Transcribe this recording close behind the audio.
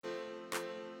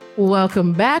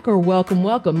Welcome back or welcome.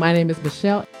 My name is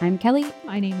Michelle. I'm Kelly.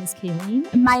 My name is Kayleen.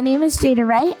 My name is Jada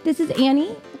Wright. This is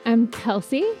Annie. I'm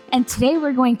Kelsey. And today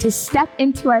we're going to step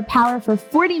into our power for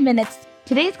 40 minutes.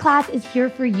 Today's class is here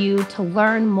for you to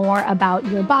learn more about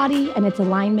your body and its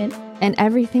alignment. And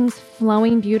everything's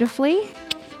flowing beautifully.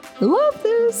 I love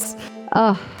this.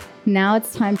 Now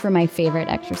it's time for my favorite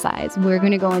exercise. We're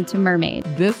going to go into mermaid.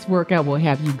 This workout will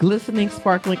have you glistening,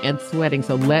 sparkling, and sweating.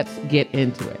 So let's get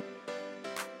into it.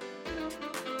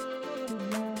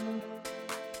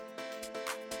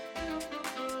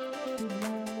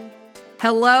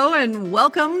 Hello and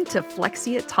welcome to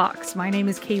Flexia Talks. My name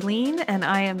is Kayleen and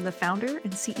I am the founder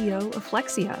and CEO of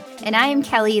Flexia. And I am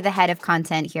Kelly, the head of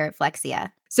content here at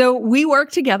Flexia. So we work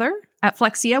together at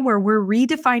Flexia where we're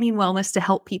redefining wellness to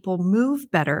help people move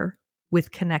better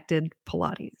with connected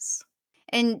Pilates.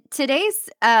 In today's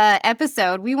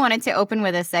episode, we wanted to open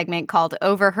with a segment called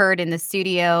Overheard in the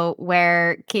Studio,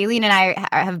 where Kayleen and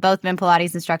I have both been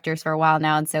Pilates instructors for a while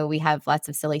now. And so we have lots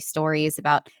of silly stories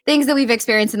about things that we've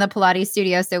experienced in the Pilates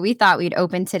studio. So we thought we'd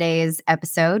open today's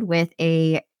episode with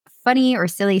a funny or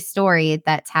silly story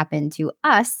that's happened to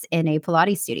us in a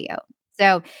Pilates studio.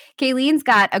 So Kayleen's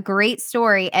got a great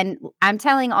story. And I'm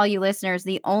telling all you listeners,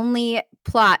 the only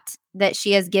plot that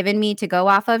she has given me to go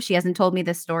off of, she hasn't told me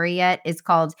the story yet, is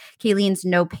called Kayleen's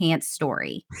No Pants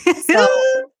Story.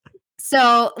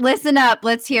 So listen up.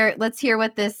 Let's hear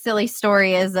what this silly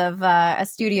story is of a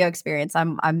studio experience.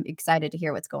 I'm excited to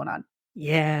hear what's going on.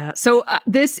 Yeah. So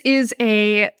this is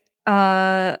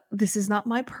not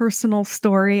my personal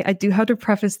story. I do have to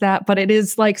preface that, but it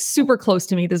is like super close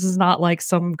to me. This is not like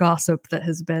some gossip that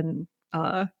has been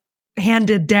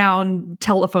handed down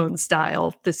telephone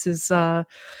style. This is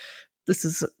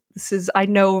I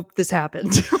know this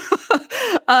happened.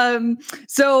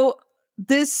 So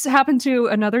this happened to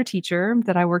another teacher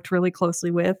that I worked really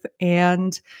closely with,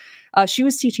 and she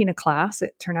was teaching a class.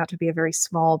 It turned out to be a very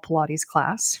small Pilates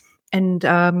class. And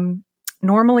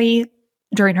normally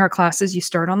during her classes, you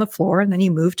start on the floor and then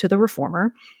you move to the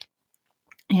reformer.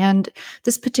 And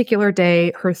this particular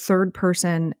day, her third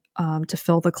person to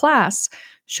fill the class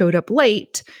showed up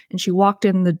late, and she walked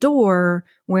in the door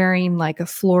wearing like a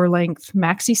floor-length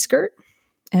maxi skirt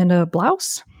and a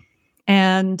blouse,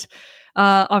 and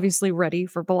obviously ready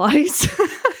for Pilates.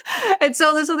 And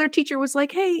so this other teacher was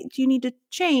like, "Hey, do you need to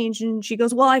change?" And she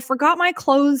goes, "Well, I forgot my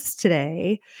clothes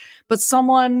today, but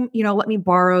someone, let me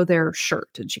borrow their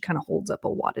shirt." And she kind of holds up a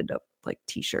wadded up like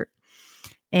t-shirt.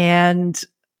 And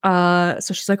so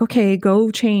she's like, "Okay, go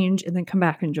change and then come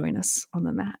back and join us on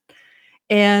the mat."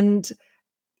 And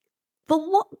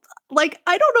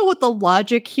I don't know what the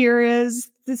logic here is.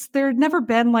 There had never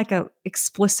been like a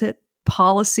explicit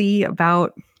policy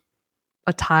about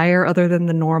attire other than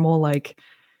the normal like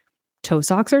toe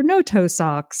socks or no toe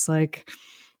socks. Like,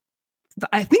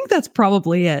 I think that's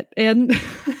probably it.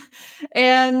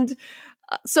 And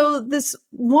so this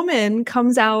woman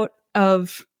comes out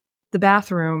of the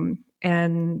bathroom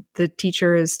and the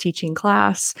teacher is teaching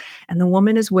class, and the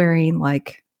woman is wearing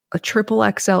like a triple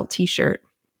XL t-shirt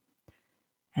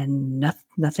and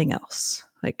nothing else.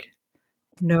 Like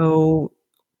no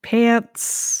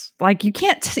pants. Like you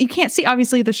can't see,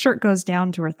 obviously the shirt goes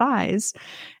down to her thighs.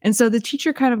 And so the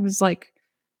teacher kind of was like,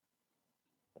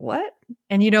 "What?"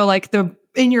 And like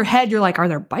in your head, you're like, "Are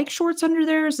there bike shorts under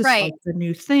there? Is this like the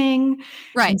new thing?"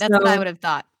 Right. And that's what I would have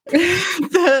thought.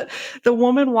 the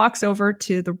woman walks over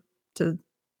to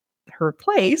her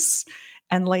place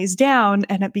and lays down,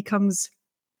 and it becomes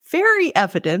very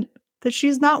evident that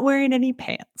she's not wearing any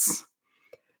pants.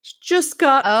 She's just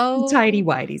got tidy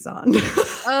whities on.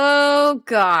 Oh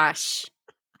gosh.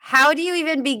 How do you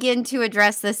even begin to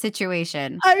address this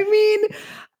situation? I mean,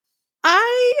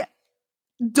 I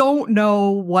don't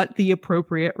know what the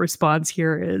appropriate response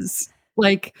here is.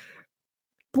 Like,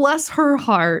 bless her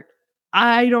heart.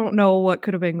 I don't know what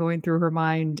could have been going through her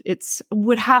mind.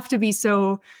 Would have to be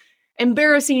so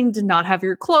embarrassing to not have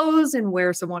your clothes and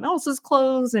wear someone else's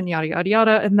clothes and yada, yada,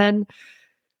 yada. And then,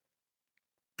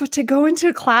 but to go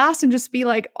into class and just be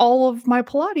like, all of my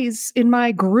Pilates in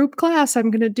my group class, I'm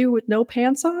going to do with no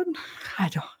pants on.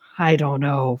 I don't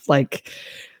know. Like,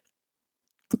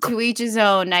 to each his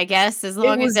own, I guess, as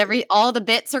long as all the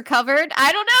bits are covered.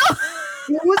 I don't know.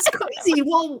 It was crazy.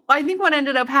 Well, I think what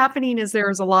ended up happening is there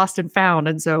was a lost and found.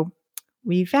 And so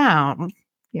we found,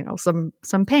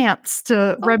 some pants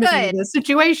to remedy the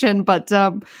situation. But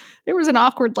there was an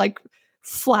awkward, like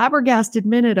flabbergasted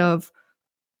minute of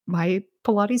my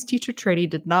Pilates teacher trainee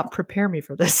did not prepare me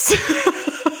for this.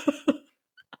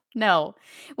 No.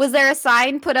 Was there a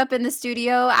sign put up in the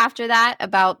studio after that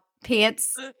about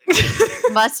Pants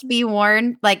must be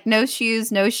worn. Like no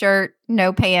shoes, no shirt,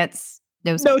 no pants,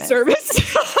 no service. No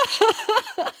service.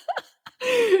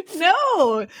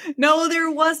 No,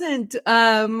 there wasn't.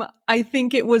 I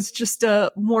think it was just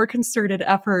a more concerted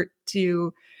effort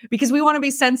because we want to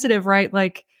be sensitive, right?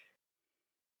 Like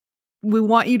we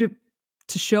want you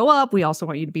to show up. We also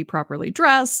want you to be properly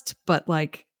dressed, but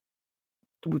like,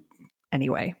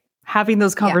 anyway, having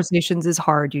those conversations is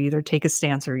hard. You either take a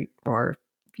stance or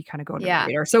you kind of go under the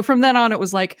radar. So from then on, it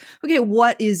was like, okay,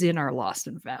 what is in our lost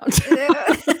and found?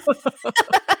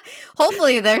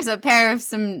 Hopefully there's a pair of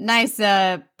some nice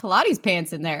Pilates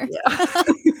pants in there. Yeah.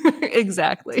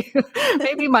 Exactly.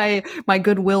 Maybe my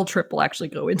Goodwill trip will actually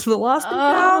go into the lost and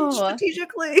found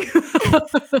strategically.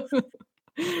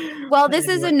 Well, this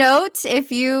is a note.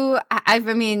 If you, I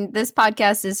mean, this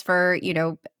podcast is for,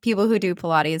 people who do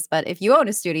Pilates, but if you own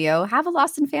a studio, have a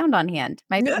lost and found on hand.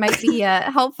 Might be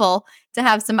helpful to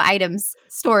have some items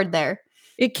stored there.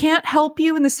 It can't help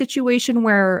you in the situation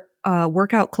where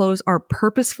workout clothes are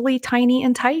purposefully tiny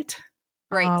and tight.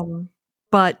 Right.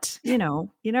 But you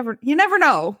never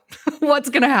know what's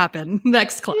going to happen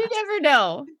next class. You never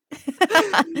know.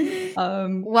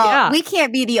 We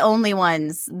can't be the only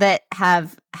ones that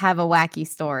have a wacky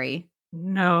story.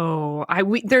 No,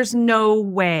 there's no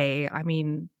way. I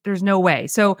mean, there's no way.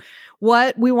 So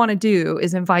what we want to do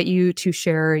is invite you to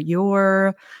share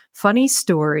your funny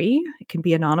story. It can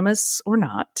be anonymous or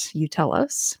not. You tell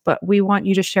us, but we want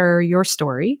you to share your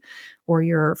story or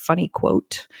your funny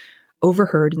quote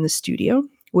overheard in the studio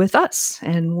with us,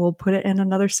 and we'll put it in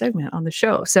another segment on the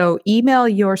show. So email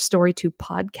your story to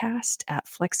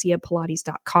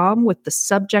podcast@flexiapilates.com with the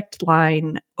subject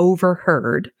line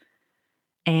overheard.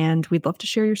 And we'd love to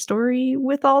share your story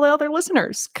with all the other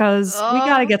listeners because we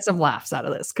got to get some laughs out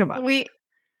of this. Come on. We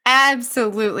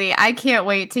absolutely. I can't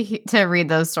wait to read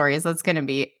those stories. That's going to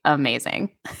be amazing.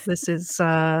 This is,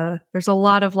 there's a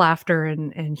lot of laughter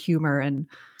and humor and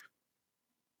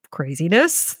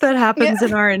craziness that happens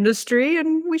in our industry,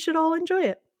 and we should all enjoy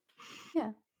it.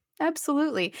 Yeah,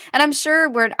 absolutely. And I'm sure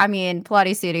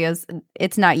Pilates studios,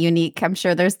 it's not unique. I'm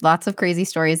sure there's lots of crazy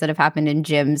stories that have happened in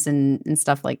gyms and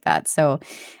stuff like that. So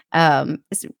I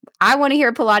want to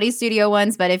hear Pilates studio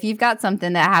ones, but if you've got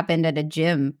something that happened at a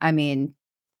gym, I mean,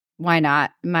 why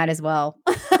not? Might as well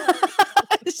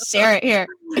share it here.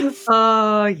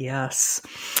 Oh, yes.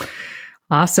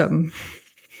 Awesome.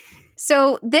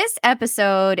 So this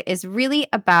episode is really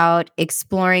about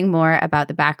exploring more about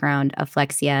the background of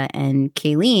Flexia and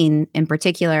Kayleen, in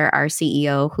particular, our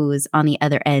CEO, who is on the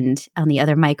other end, on the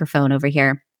other microphone over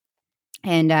here.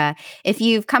 And if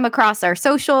you've come across our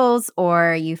socials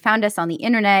or you found us on the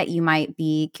internet, you might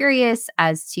be curious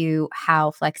as to how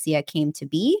Flexia came to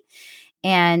be.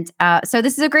 And so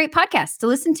this is a great podcast to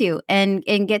listen to and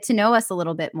get to know us a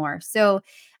little bit more. So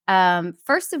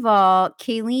first of all,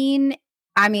 Kayleen,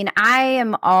 I mean, you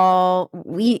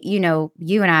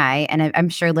and I, and I'm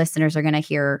sure listeners are going to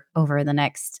hear over the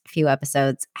next few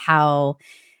episodes how,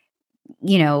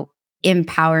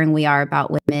 empowering we are about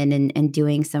women and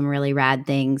doing some really rad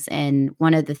things. And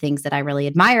one of the things that I really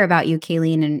admire about you,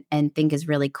 Kayleen, and think is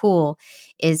really cool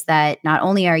is that not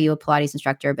only are you a Pilates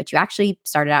instructor, but you actually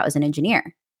started out as an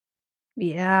engineer.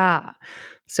 Yeah.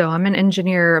 So I'm an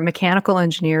engineer, a mechanical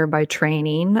engineer by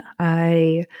training.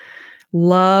 I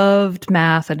loved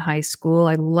math in high school.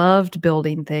 I loved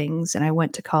building things. And I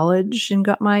went to college and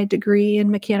got my degree in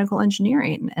mechanical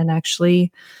engineering and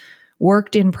actually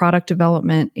worked in product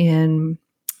development in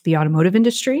the automotive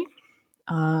industry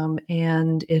and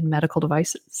in medical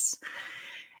devices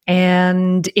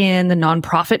and in the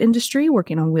nonprofit industry,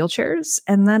 working on wheelchairs.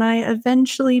 And then I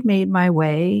eventually made my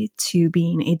way to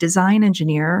being a design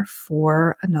engineer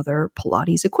for another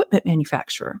Pilates equipment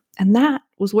manufacturer. And that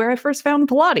was where I first found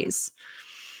Pilates.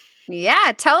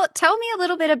 Yeah. Tell me a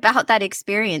little bit about that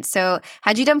experience. So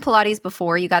had you done Pilates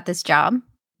before you got this job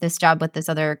with this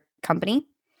other company?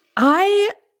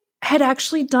 I had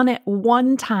actually done it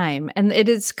one time, and it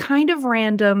is kind of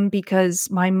random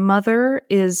because my mother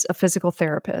is a physical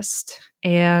therapist,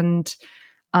 and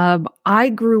I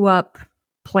grew up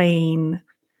playing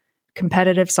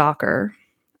competitive soccer.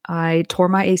 I tore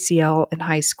my ACL in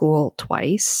high school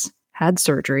twice, had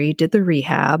surgery, did the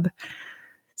rehab,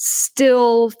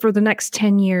 still for the next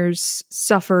 10 years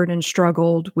suffered and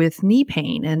struggled with knee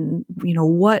pain and,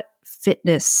 what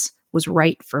fitness was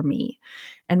right for me.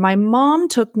 And my mom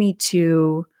took me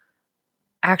to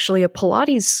actually a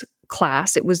Pilates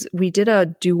class. We did a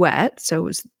duet. So it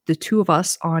was the two of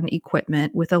us on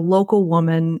equipment with a local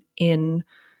woman in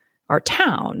our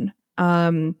town.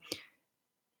 And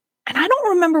I don't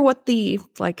remember what the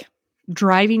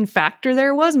driving factor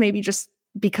there was. Maybe just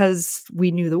because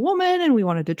we knew the woman and we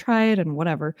wanted to try it and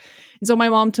whatever. And so my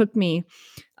mom took me.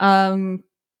 And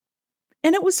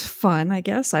it was fun, I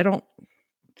guess. I don't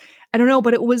know,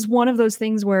 but it was one of those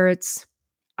things where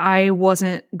I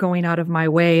wasn't going out of my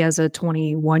way as a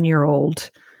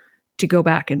 21-year-old to go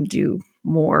back and do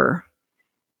more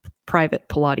private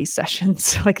Pilates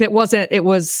sessions. Like it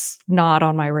was not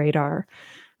on my radar.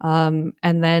 And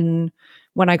then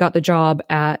when I got the job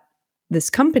at this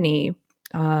company,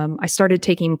 I started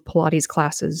taking Pilates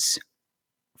classes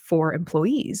for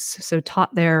employees. So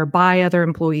taught there by other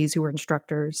employees who were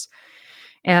instructors.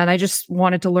 And I just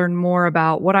wanted to learn more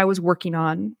about what I was working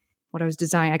on, what I was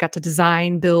designing. I got to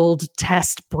design, build,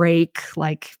 test, break,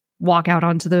 like walk out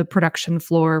onto the production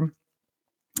floor.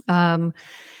 And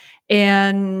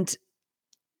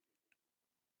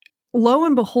lo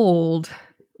and behold,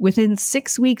 within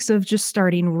 6 weeks of just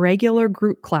starting regular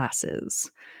group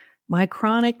classes, my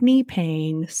chronic knee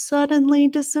pain suddenly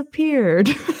disappeared.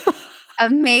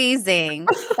 Amazing.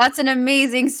 That's an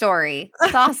amazing story.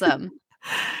 That's awesome.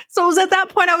 So it was at that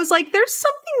point I was like, there's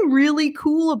something really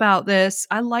cool about this.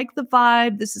 I like the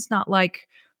vibe. This is not like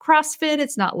CrossFit.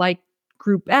 It's not like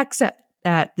Group X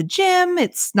at the gym.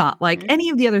 It's not like any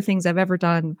of the other things I've ever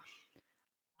done.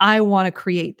 I want to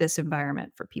create this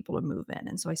environment for people to move in.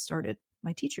 And so I started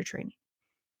my teacher training.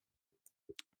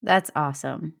 That's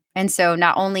awesome. And so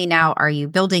not only now are you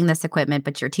building this equipment,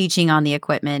 but you're teaching on the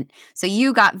equipment. So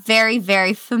you got very,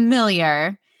 very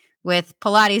familiar with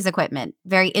Pilates equipment,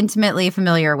 very intimately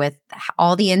familiar with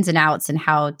all the ins and outs and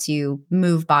how to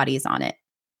move bodies on it.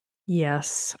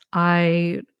 Yes,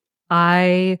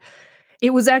 it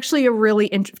was actually a really,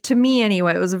 to me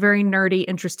anyway, it was a very nerdy,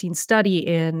 interesting study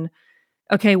in,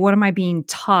 okay, what am I being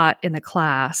taught in the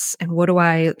class? And what do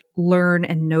I learn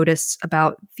and notice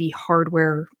about the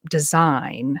hardware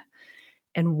design?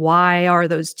 And why are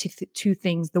those two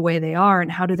things the way they are?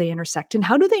 And how do they intersect? And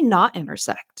how do they not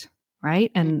intersect?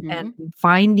 Right. And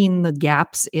finding the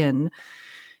gaps in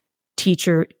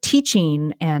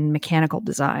teaching and mechanical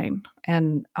design.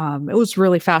 And it was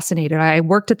really fascinating. I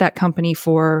worked at that company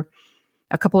for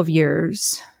a couple of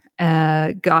years,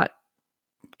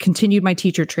 continued my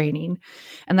teacher training.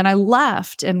 And then I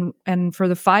left. And for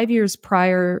the 5 years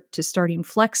prior to starting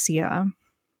Flexia,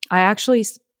 I actually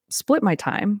split my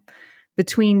time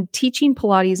between teaching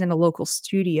Pilates in a local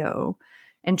studio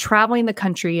and traveling the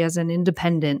country as an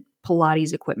independent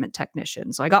Pilates equipment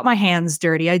technician. So I got my hands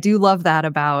dirty. I do love that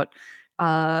about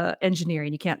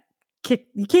engineering. You can't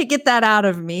get that out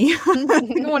of me. I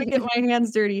want to get my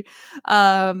hands dirty.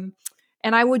 And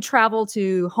I would travel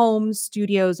to homes,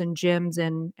 studios, and gyms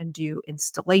and do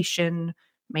installation,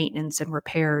 maintenance, and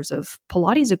repairs of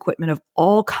Pilates equipment of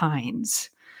all kinds.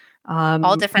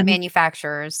 All different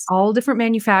manufacturers. All different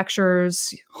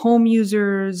manufacturers, home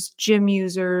users, gym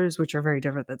users, which are very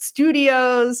different than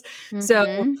studios.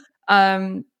 So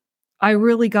I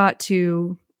really got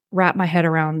to wrap my head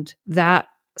around that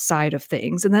side of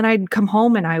things. And then I'd come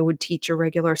home and I would teach a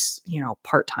regular,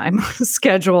 part-time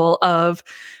schedule of,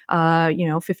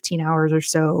 15 hours or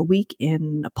so a week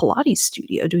in a Pilates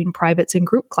studio doing privates and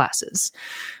group classes.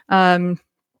 And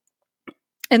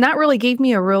that really gave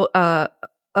me a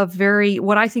very,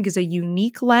 what I think is a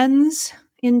unique lens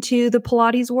into the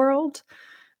Pilates world.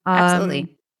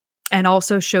 Absolutely. And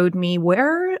also showed me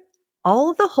where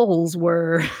all of the holes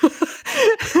were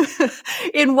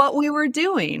in what we were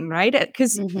doing, right?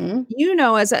 Because, as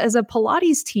a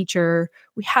Pilates teacher,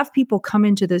 we have people come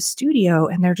into the studio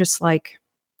and they're just like,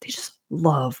 they just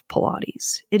love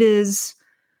Pilates.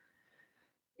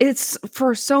 It's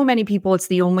for so many people, it's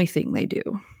the only thing they do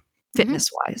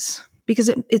fitness-wise.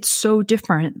 Because it's so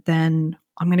different than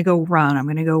I'm going to go run, I'm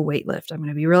going to go weightlift, I'm going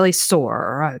to be really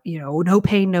sore, no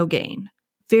pain, no gain.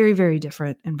 Very, very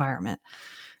different environment.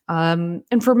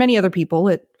 And for many other people,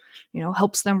 it,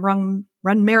 helps them run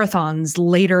marathons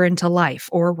later into life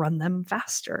or run them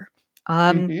faster.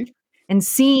 And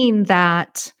seeing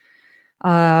that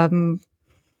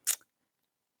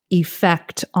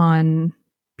effect on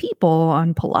people,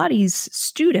 on Pilates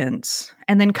students,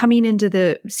 and then coming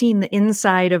into seeing the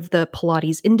inside of the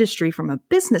Pilates industry from a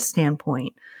business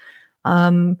standpoint,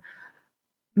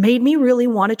 made me really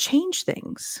want to change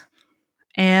things.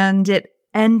 And it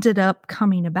ended up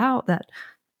coming about that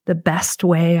the best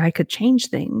way I could change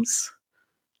things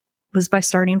was by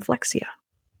starting Flexia.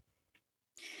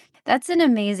 That's an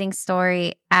amazing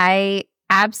story. I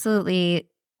absolutely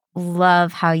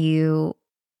love how you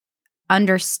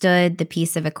understood the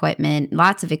piece of equipment,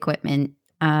 lots of equipment,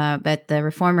 but the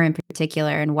reformer in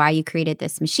particular, and why you created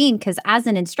this machine. Because as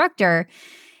an instructor,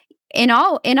 in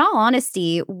all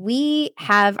honesty, we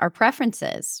have our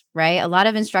preferences, right? A lot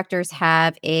of instructors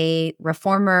have a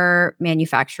reformer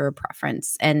manufacturer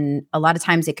preference, and a lot of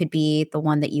times it could be the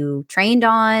one that you trained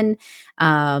on,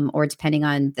 or depending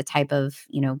on the type of,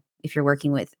 if you're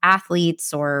working with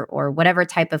athletes or whatever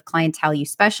type of clientele you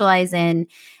specialize in,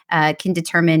 can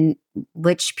determine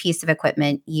which piece of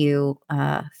equipment you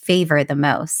favor the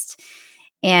most.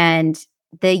 And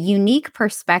the unique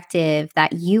perspective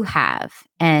that you have,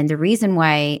 and the reason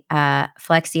why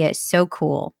Flexia is so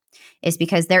cool, is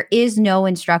because there is no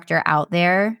instructor out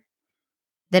there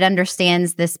that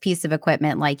understands this piece of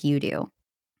equipment like you do.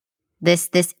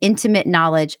 This intimate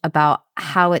knowledge about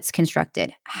how it's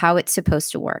constructed, how it's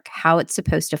supposed to work, how it's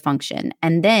supposed to function.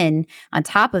 And then on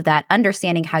top of that,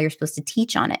 understanding how you're supposed to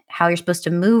teach on it, how you're supposed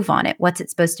to move on it, what's it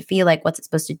supposed to feel like, what's it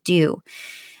supposed to do.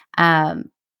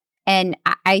 And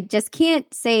I just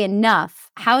can't say enough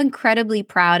how incredibly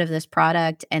proud of this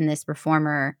product and this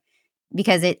reformer,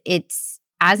 because it's,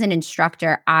 as an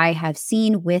instructor, I have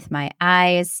seen with my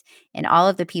eyes, and all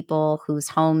of the people whose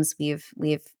homes we've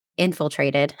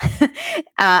infiltrated,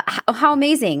 how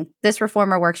amazing this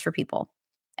reformer works for people.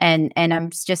 And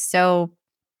I'm just so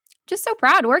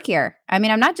proud to work here. I mean,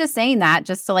 I'm not just saying that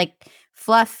just to like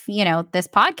fluff, this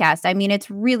podcast. I mean, it's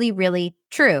really, really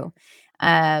true.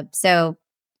 So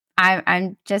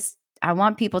I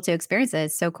want people to experience it.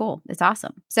 It's so cool. It's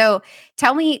awesome. So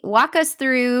walk us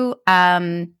through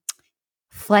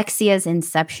Flexia's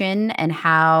inception and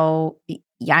how,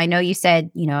 I know you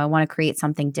said, I want to create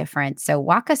something different. So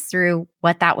walk us through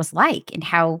what that was like and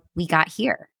how we got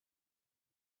here.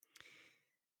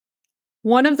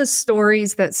 One of the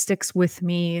stories that sticks with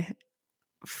me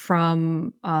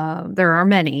from, there are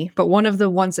many, but one of the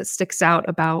ones that sticks out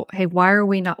about, hey, why are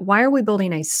we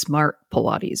building a smart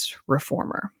Pilates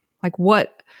reformer? Like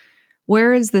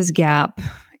where is this gap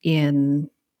in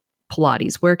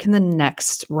Pilates? Where can the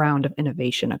next round of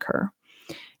innovation occur?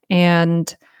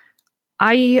 And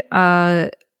I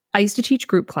used to teach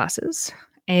group classes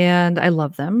and I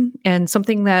love them. And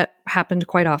something that happened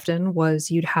quite often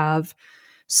was you'd have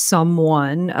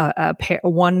someone,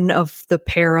 one of the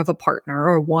pair of a partner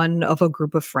or one of a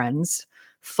group of friends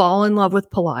fall in love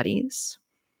with Pilates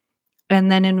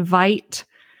and then invite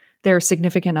their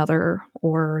significant other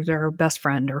or their best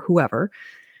friend or whoever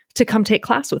to come take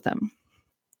class with them.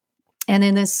 And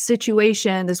in this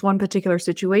one particular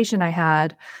situation I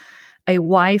had, a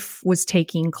wife was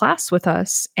taking class with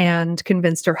us and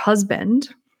convinced her husband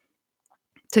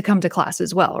to come to class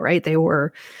as well, right? They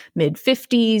were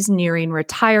mid-50s, nearing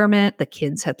retirement. The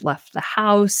kids had left the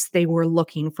house. They were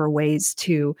looking for ways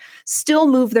to still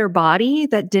move their body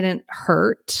that didn't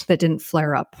hurt, that didn't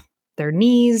flare up their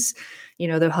knees.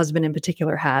 The husband in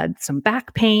particular had some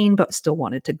back pain, but still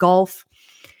wanted to golf.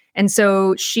 And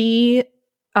so she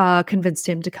convinced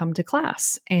him to come to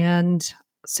class. And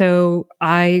so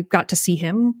I got to see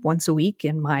him once a week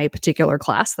in my particular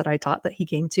class that I taught that he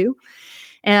came to.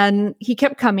 And he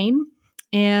kept coming.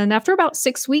 And after about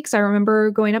 6 weeks, I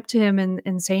remember going up to him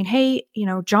and saying, hey,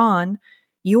 John,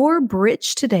 your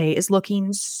bridge today is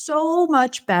looking so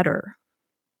much better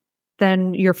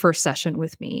than your first session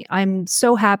with me. I'm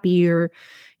so happy you're,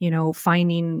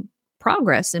 finding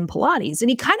progress in Pilates. And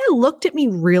he kind of looked at me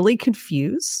really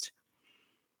confused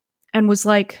and was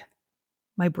like,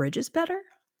 my bridge is better?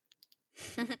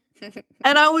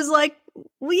 And I was like,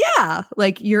 well, yeah,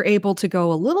 like you're able to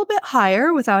go a little bit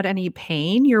higher without any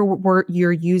pain. You're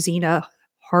using a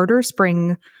harder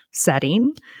spring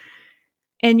setting.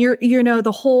 And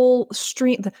the whole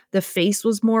stream, the face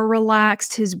was more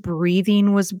relaxed. His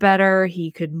breathing was better.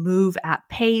 He could move at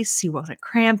pace. He wasn't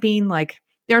cramping. Like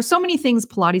there are so many things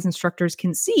Pilates instructors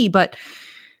can see, but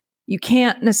you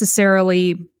can't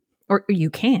necessarily, or you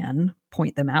can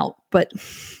point them out, but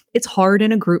it's hard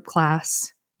in a group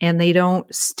class and they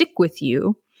don't stick with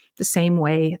you the same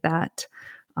way that,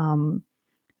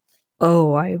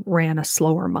 I ran a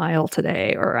slower mile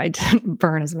today, or I didn't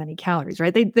burn as many calories,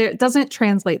 right? It doesn't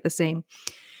translate the same.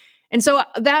 And so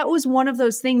that was one of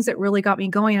those things that really got me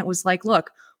going. It was like,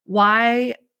 look,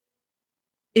 why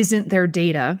isn't there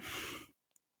data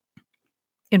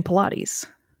in Pilates?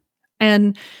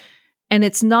 And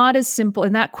it's not as simple.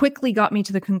 And that quickly got me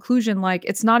to the conclusion, like,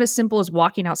 it's not as simple as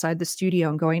walking outside the studio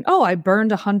and going, oh, I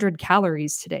burned 100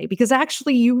 calories today, because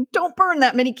actually you don't burn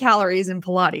that many calories in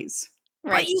Pilates.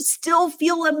 Right. But you still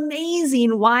feel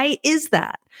amazing. Why is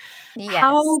that? Yes.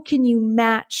 How can you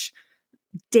match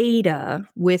data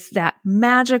with that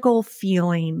magical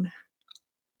feeling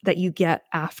that you get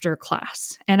after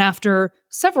class and after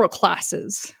several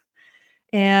classes?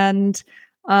 And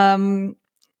on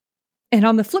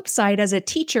the flip side, as a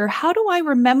teacher, how do I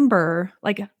remember,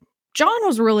 like, John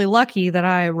was really lucky that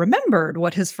I remembered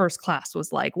what his first class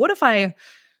was like. What if I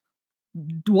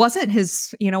wasn't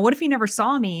his, what if he never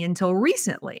saw me until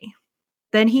recently?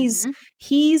 Then he's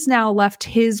now left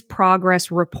his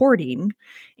progress reporting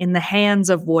in the hands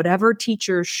of whatever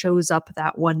teacher shows up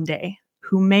that one day,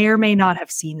 who may or may not have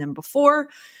seen them before,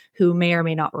 who may or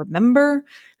may not remember,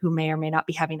 who may or may not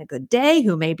be having a good day,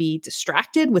 who may be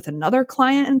distracted with another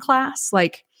client in class.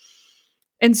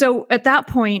 And so at that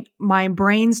point, my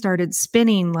brain started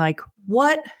spinning like,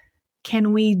 what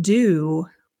can we do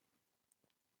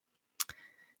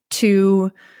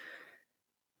to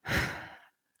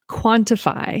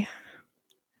quantify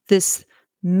this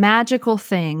magical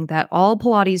thing that all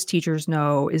Pilates teachers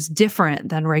know is different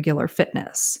than regular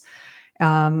fitness?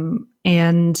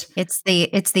 And it's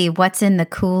the what's in the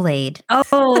Kool-Aid.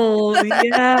 Oh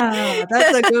yeah,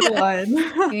 that's a good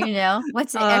one.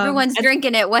 What's everyone's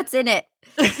drinking it. What's in it?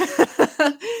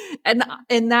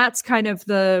 and that's kind of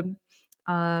the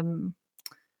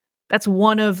that's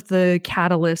one of the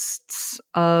catalysts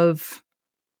of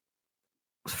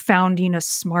founding a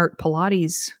smart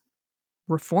Pilates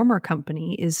reformer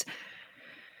company, is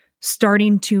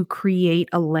starting to create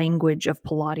a language of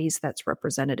Pilates that's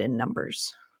represented in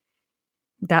numbers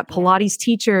that Pilates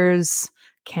teachers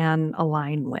can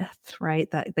align with, right?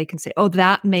 That they can say, oh,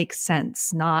 that makes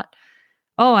sense. Not,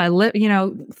 oh,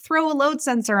 throw a load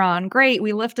sensor on. Great.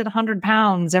 We lifted 100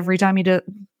 pounds every time you do.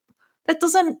 That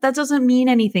doesn't mean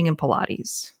anything in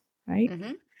Pilates, right?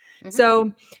 Mm-hmm.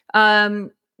 Mm-hmm.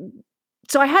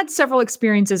 So I had several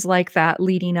experiences like that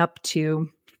leading up to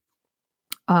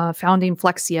founding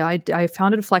Flexia. I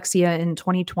founded Flexia in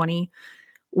 2020,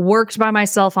 worked by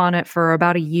myself on it for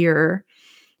about a year,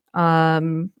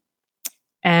 and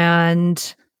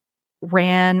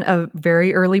ran a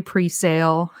very early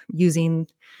pre-sale using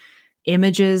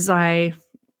images I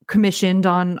commissioned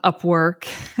on Upwork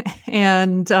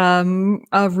and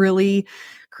a really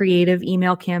creative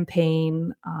email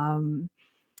campaign.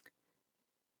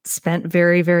 Spent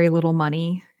very, very little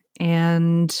money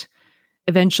and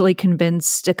eventually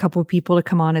convinced a couple of people to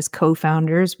come on as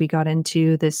co-founders. We got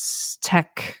into this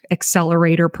tech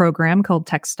accelerator program called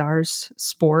Techstars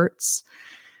Sports.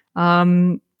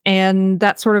 And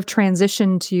that sort of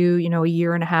transitioned to, a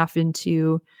year and a half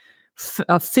into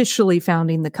officially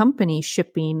founding the company,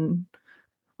 shipping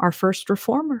our first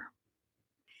reformer.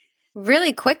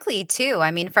 Really quickly, too.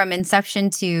 I mean, from inception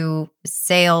to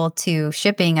sale to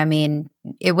shipping, I mean,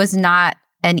 it was not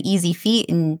an easy feat,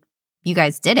 and you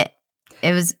guys did it.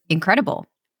 It was incredible.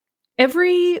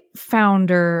 Every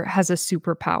founder has a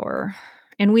superpower,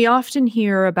 and we often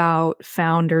hear about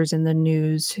founders in the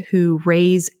news who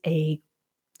raise a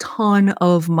ton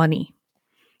of money.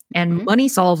 And money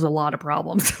solves a lot of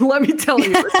problems. Let me tell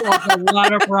you, it solves a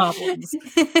lot of problems.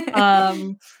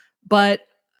 But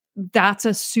that's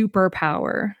a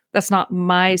superpower. That's not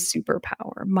my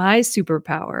superpower. My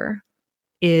superpower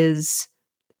is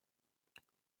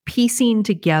piecing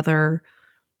together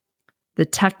the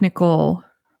technical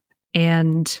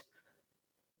and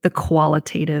the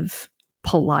qualitative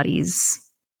Pilates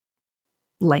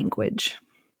language.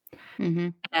 Mm-hmm.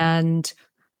 And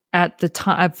at the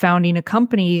time of founding a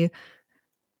company,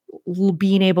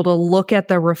 being able to look at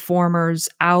the reformers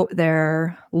out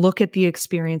there, look at the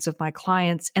experience of my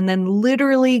clients, and then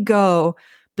literally go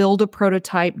build a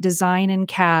prototype, design in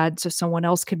CAD so someone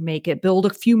else could make it, build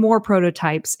a few more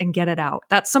prototypes and get it out.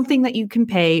 That's something that you can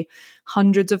pay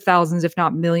hundreds of thousands, if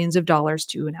not millions of dollars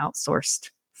to an outsourced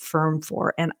firm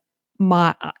for. And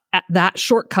that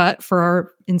shortcut for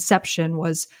our inception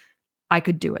was I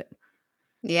could do it.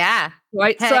 Yeah.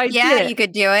 Right. So I did it. You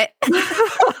could do it.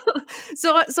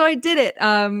 So I did it.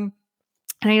 And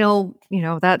I know,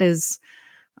 that is,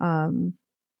 I'm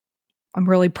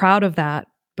really proud of that,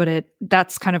 but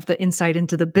that's kind of the insight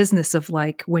into the business of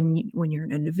like, when you're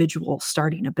an individual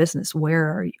starting a business,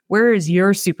 where is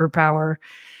your superpower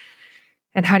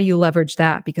and how do you leverage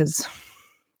that? Because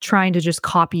trying to just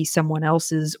copy someone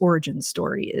else's origin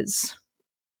story is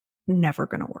never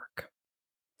going to work.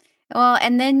 Well,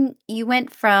 and then you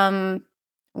went from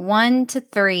 1 to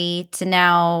 3 to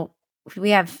now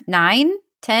we have 9,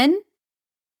 10.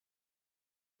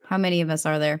 How many of us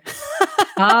are there?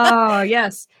 Oh,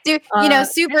 yes.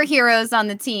 Superheroes on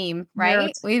the team,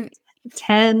 right? We've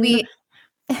 10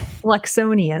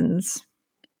 Flexonians.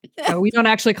 No, we don't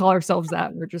actually call ourselves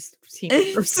that. We're just team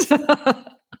members.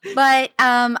 But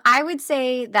I would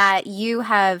say that you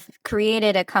have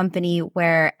created a company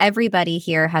where everybody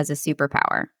here has a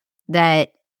superpower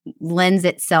that lends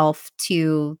itself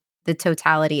to the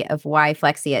totality of why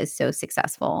Flexia is so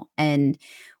successful and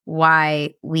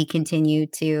why we continue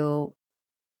to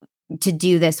to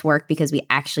do this work because we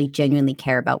actually genuinely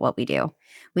care about what we do.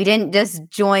 We didn't just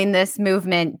join this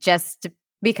movement just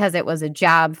because it was a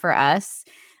job for us.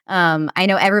 I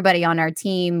know everybody on our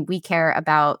team, we care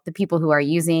about the people who are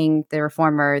using the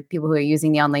reformer, people who are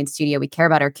using the online studio. We care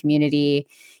about our community.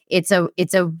 It's a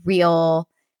real,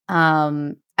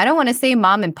 I don't want to say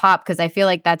mom and pop because I feel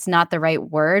like that's not the right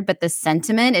word, but the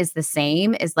sentiment is the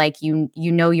same. Is like, you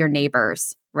know your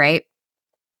neighbors, right?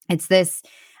 It's this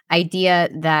idea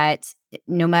that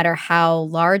no matter how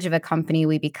large of a company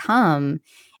we become,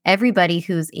 everybody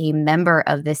who's a member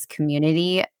of this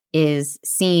community is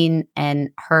seen and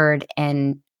heard.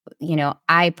 And,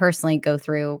 I personally go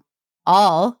through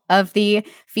all of the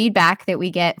feedback that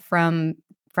we get from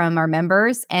our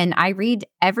members, and I read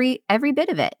every bit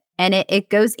of it. And it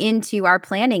goes into our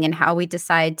planning and how we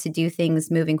decide to do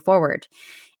things moving forward.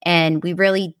 And we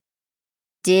really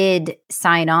did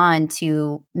sign on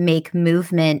to make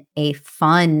movement a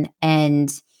fun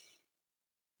and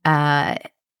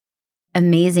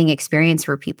amazing experience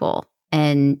for people.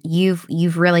 And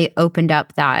you've really opened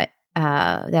up that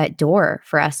door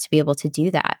for us to be able to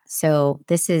do that. So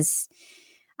this is,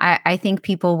 I think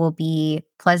people will be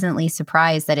pleasantly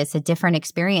surprised that it's a different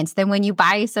experience than when you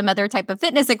buy some other type of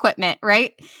fitness equipment,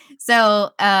 right? So,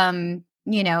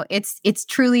 it's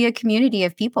truly a community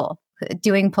of people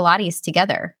doing Pilates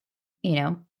together.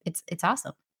 It's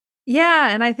awesome. Yeah.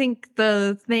 And I think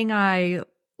the thing I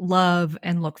love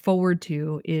and look forward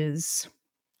to is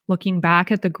looking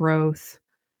back at the growth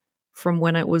from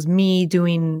when it was me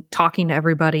talking to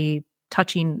everybody,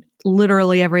 touching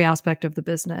literally every aspect of the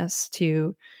business,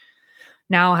 to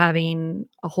now having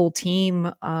a whole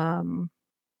team. I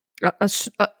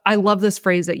love this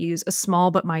phrase that you use, a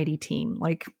small but mighty team.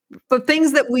 Like, the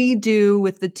things that we do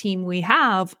with the team we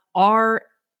have are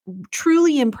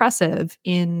truly impressive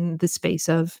in the space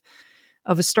of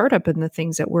a startup and the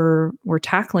things that we're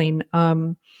tackling.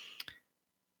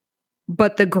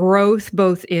 But the growth,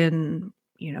 both in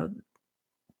the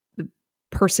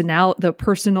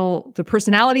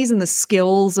personalities and the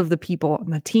skills of the people on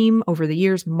the team over the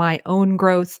years, my own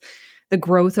growth, the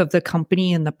growth of the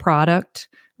company and the product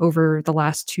over the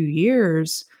last 2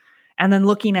 years, and then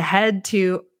looking ahead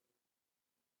to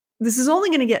this is only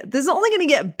going to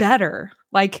get better.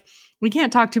 Like, we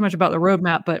can't talk too much about the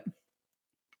roadmap, but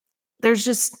there's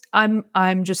just, I'm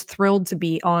just thrilled to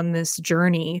be on this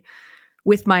journey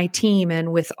with my team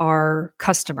and with our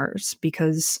customers,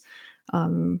 because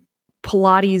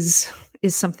Pilates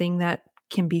is something that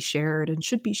can be shared and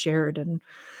should be shared. And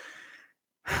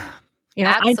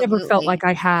I never felt like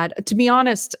I had, to be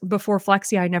honest, before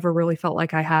Flexia, I never really felt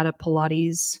like I had a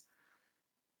Pilates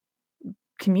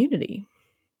community,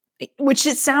 which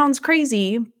it sounds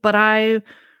crazy, but I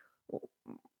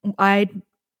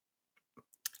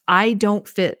don't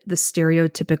fit the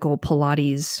stereotypical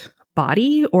Pilates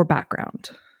body or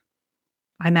background.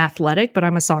 I'm athletic, but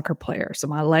I'm a soccer player. So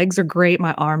my legs are great.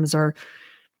 My arms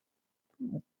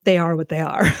they are what they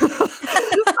are.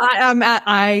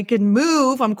 I can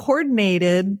move. I'm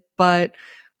coordinated, but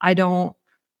I don't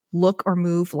look or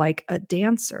move like a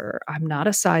dancer. I'm not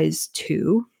a size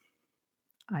 2.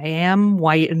 I am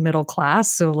white and middle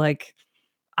class. So, like,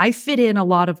 I fit in a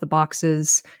lot of the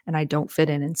boxes and I don't fit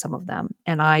in some of them.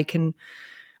 And I can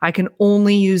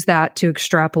only use that to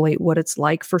extrapolate what it's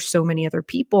like for so many other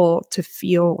people to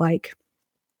feel like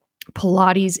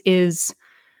Pilates is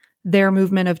their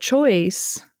movement of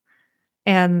choice,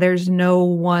 and there's no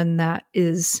one that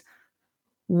is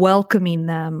welcoming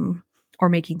them or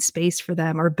making space for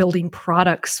them or building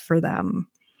products for them.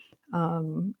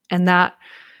 And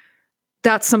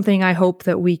that's something I hope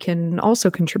that we can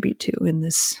also contribute to in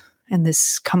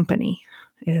this company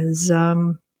is,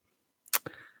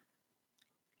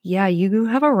 you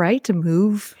have a right to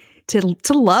move, to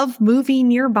love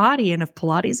moving your body. And if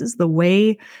Pilates is the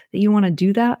way that you want to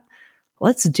do that,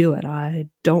 let's do it. I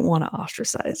don't want to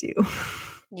ostracize you.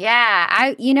 Yeah.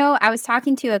 I was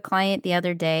talking to a client the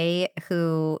other day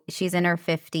who, she's in her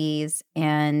 50s,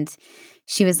 and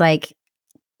she was like,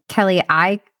 Kelly,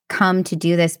 I come to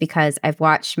do this because I've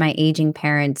watched my aging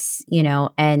parents,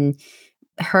 and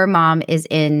her mom is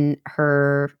in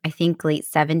her, I think, late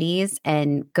 70s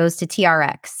and goes to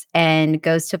TRX and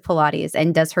goes to Pilates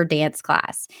and does her dance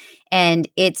class. And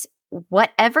it's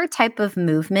whatever type of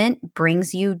movement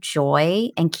brings you joy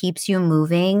and keeps you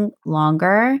moving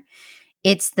longer.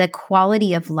 It's the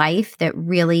quality of life that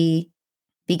really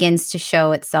begins to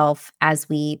show itself as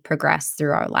we progress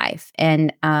through our life.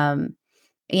 And,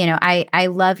 I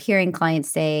love hearing clients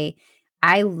say,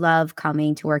 I love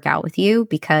coming to work out with you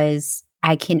because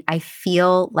I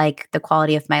feel like the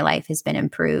quality of my life has been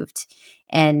improved.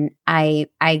 And I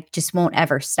just won't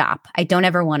ever stop. I don't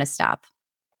ever want to stop.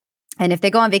 And if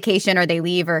they go on vacation or they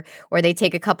leave or they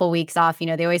take a couple weeks off,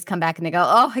 they always come back and they go,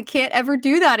 "Oh, I can't ever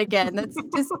do that again." That's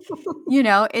just,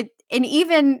 it. And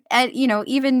even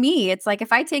even me, it's like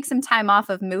if I take some time off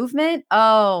of movement,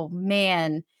 oh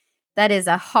man, that is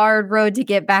a hard road to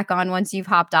get back on once you've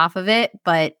hopped off of it.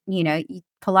 But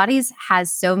Pilates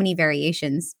has so many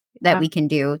variations that we can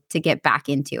do to get back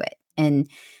into it, and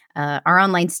our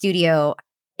online studio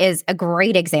is a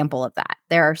great example of that.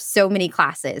 There are so many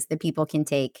classes that people can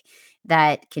take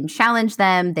that can challenge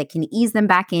them, that can ease them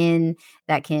back in,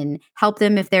 that can help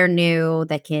them if they're new,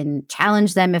 that can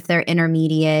challenge them if they're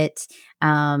intermediate,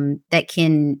 that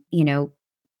can,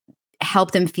 help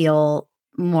them feel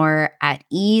more at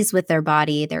ease with their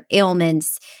body, their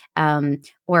ailments,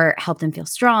 or help them feel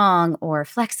strong or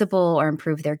flexible or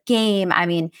improve their game. I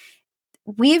mean,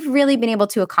 we've really been able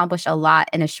to accomplish a lot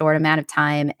in a short amount of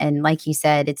time. And like you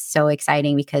said, it's so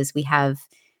exciting because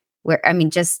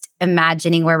just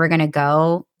imagining where we're going to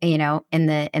go, in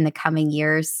the coming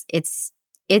years, it's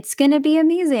going to be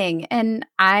amazing. And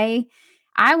I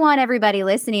want everybody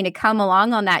listening to come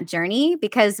along on that journey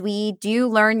because we do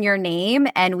learn your name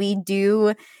and we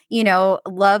do,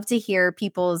 love to hear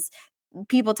people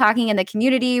talking in the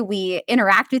community. We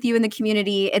interact with you in the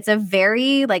community. It's a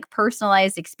very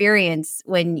personalized experience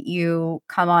when you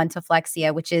come on to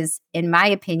Flexia, which is, in my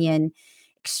opinion,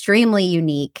 extremely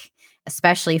unique,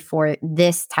 especially for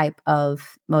this type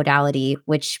of modality,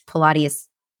 which Pilates,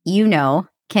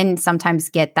 can sometimes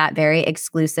get that very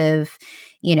exclusive,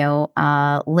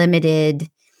 limited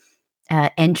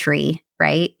entry,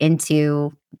 right,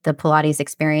 into the Pilates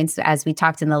experience. As we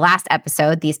talked in the last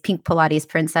episode, these pink Pilates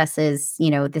princesses,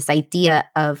 this idea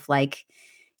of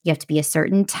you have to be a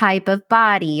certain type of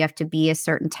body, you have to be a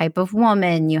certain type of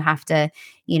woman, you have to,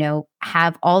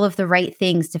 have all of the right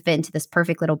things to fit into this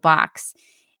perfect little box.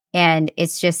 And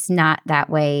it's just not that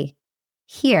way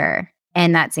here.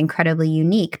 And that's incredibly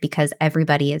unique because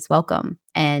everybody is welcome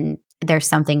and there's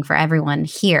something for everyone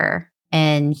here.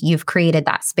 And you've created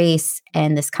that space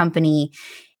and this company.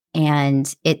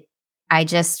 And I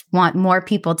just want more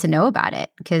people to know about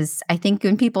it because I think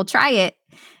when people try it,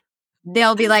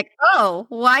 they'll be like, "Oh,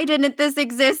 why didn't this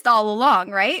exist all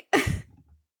along?" Right?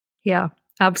 Yeah,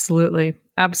 absolutely.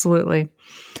 Absolutely.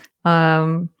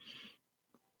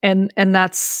 And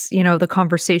that's, the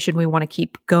conversation we want to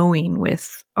keep going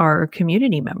with our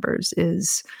community members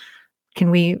is,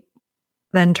 can we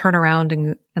then turn around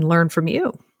and learn from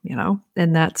you,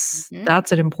 and that's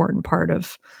an important part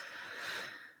of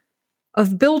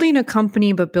building a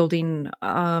company, but building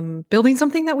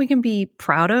something that we can be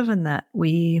proud of and that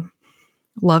we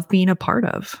love being a part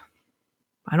of.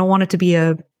 I don't want it to be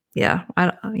I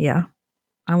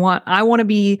want to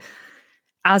be,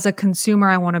 as a consumer,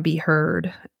 I want to be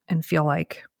heard and feel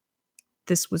like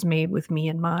this was made with me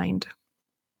in mind.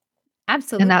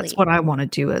 Absolutely. And that's what I want to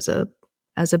do as a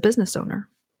business owner.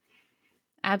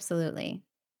 Absolutely.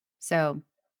 So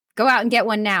go out and get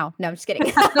one now. No, I'm just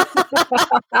kidding.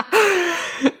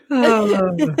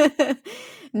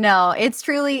 No, it's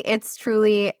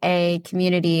truly a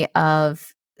community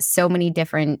of so many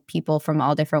different people from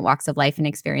all different walks of life and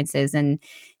experiences. And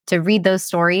to read those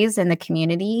stories in the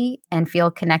community and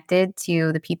feel connected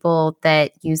to the people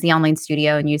that use the online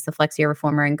studio and use the Flexia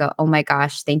Reformer and go, "Oh my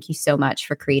gosh, thank you so much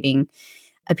for creating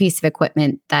a piece of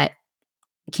equipment that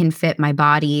can fit my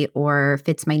body or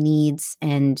fits my needs."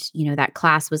 And, that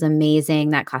class was amazing.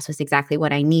 That class was exactly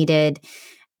what I needed.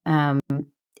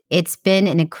 It's been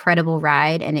an incredible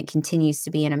ride and it continues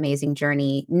to be an amazing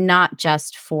journey, not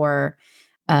just for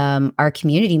our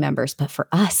community members, but for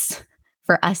us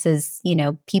as,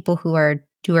 people who are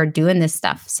doing this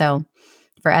stuff. So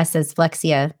for us as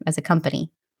Flexia, as a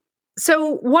company.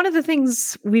 So one of the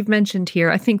things we've mentioned here,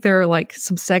 I think there are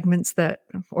some segments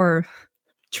or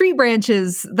tree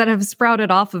branches that have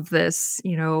sprouted off of this,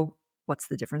 what's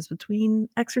the difference between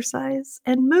exercise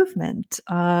and movement?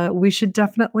 We should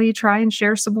definitely try and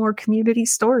share some more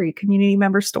community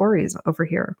member stories over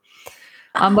here.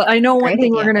 But I know one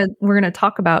thing we're gonna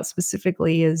talk about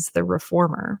specifically is the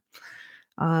reformer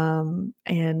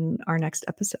in our next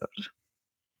episode.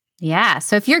 Yeah.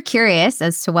 So if you're curious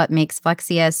as to what makes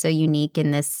Flexia so unique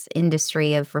in this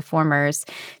industry of reformers,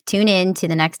 tune in to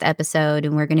the next episode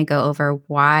and we're going to go over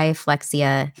why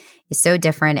Flexia is so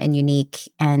different and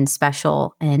unique and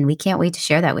special. And we can't wait to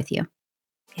share that with you.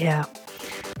 Yeah.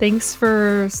 Thanks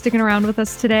for sticking around with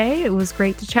us today. It was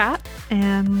great to chat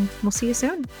and we'll see you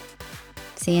soon.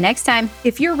 See you next time.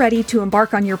 If you're ready to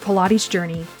embark on your Pilates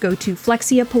journey, go to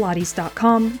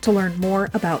flexiapilates.com to learn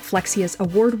more about Flexia's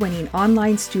award-winning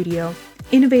online studio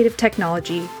innovative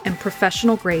technology, and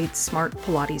professional-grade smart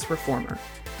Pilates reformer.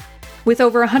 With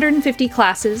over 150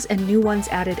 classes and new ones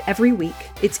added every week,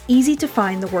 it's easy to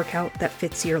find the workout that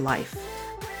fits your life.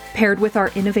 Paired with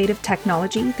our innovative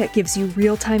technology that gives you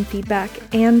real-time feedback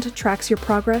and tracks your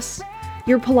progress,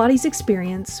 your Pilates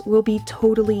experience will be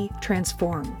totally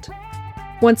transformed.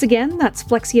 Once again, that's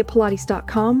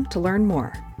flexiapilates.com to learn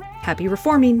more. Happy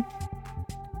reforming!